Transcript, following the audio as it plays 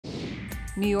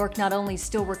New York not only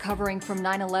still recovering from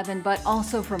 9/11, but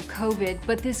also from COVID.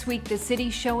 But this week, the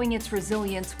city's showing its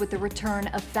resilience with the return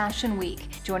of Fashion Week.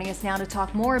 Joining us now to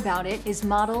talk more about it is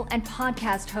model and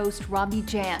podcast host Robbi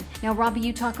Jan. Now, Robbi,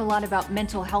 you talk a lot about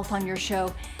mental health on your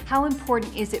show. How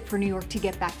important is it for New York to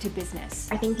get back to business?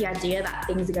 I think the idea that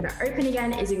things are going to open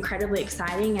again is incredibly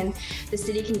exciting, and the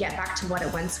city can get back to what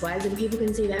it once was, and people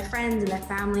can see their friends and their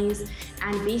families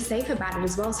and be safe about it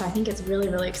as well. So I think it's really,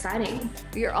 really exciting.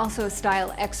 You're also a style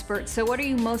expert, so what are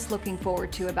you most looking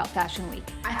forward to about Fashion Week?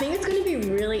 I think it's going to be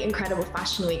really incredible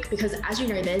Fashion Week because, as you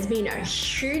know, there's been a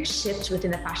huge shift within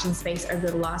the fashion space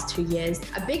over the last 2 years.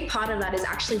 A big part of that is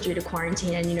actually due to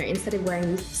quarantine, and instead of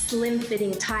wearing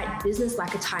slim-fitting, tight,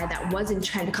 business-like attire that was in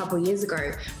trend a couple of years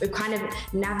ago, we've kind of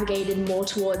navigated more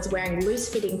towards wearing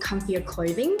loose-fitting, comfier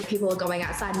clothing. People are going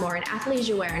outside more in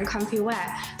athleisure wear and comfy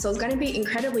wear. So it's going to be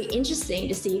incredibly interesting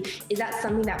to see, is that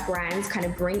something that brands kind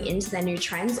of bring into their new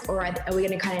trends, or are we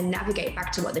going to kind of navigate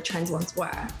back to what the trends once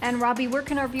were? And Robbi, where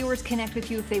can our viewers connect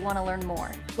with you if they want to learn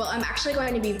more? Well, I'm actually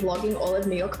going to be vlogging all of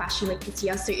New York Fashion Week this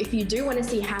year. So if you do want to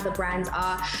see how the brands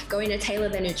are going to tailor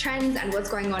their new trends and what's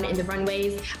going on in the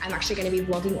runways, I'm actually going to be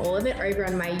vlogging all of it over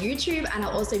on my YouTube, and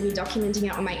I'll also be documenting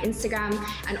it on my Instagram,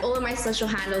 and all of my social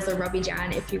handles are Robbi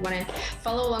Jan if you want to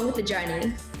follow along with the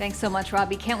journey. Thanks so much,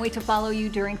 Robbi. Can't wait to follow you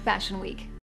during Fashion Week.